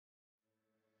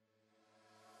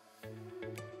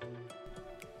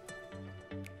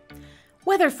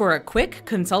Whether for a quick,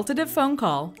 consultative phone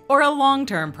call or a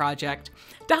long-term project,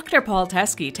 Dr. Paul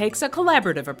Teske takes a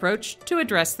collaborative approach to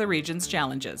address the region's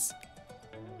challenges.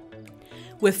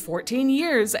 With 14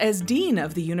 years as Dean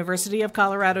of the University of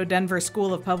Colorado Denver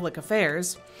School of Public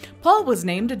Affairs, Paul was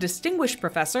named a Distinguished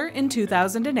Professor in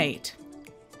 2008.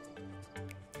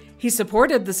 He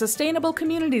supported the Sustainable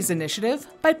Communities Initiative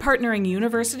by partnering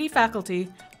university faculty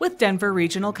with Denver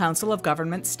Regional Council of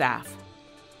Government staff.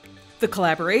 The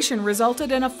collaboration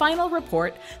resulted in a final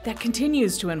report that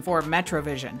continues to inform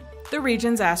MetroVision, the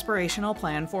region's aspirational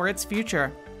plan for its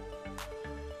future.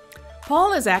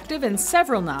 Paul is active in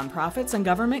several nonprofits and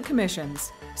government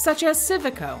commissions, such as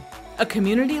Civico, a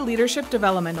community leadership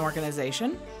development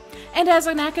organization, and as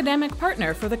an academic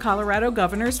partner for the Colorado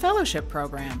Governor's Fellowship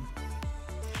Program.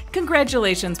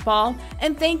 Congratulations, Paul,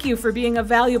 and thank you for being a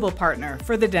valuable partner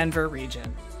for the Denver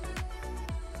region.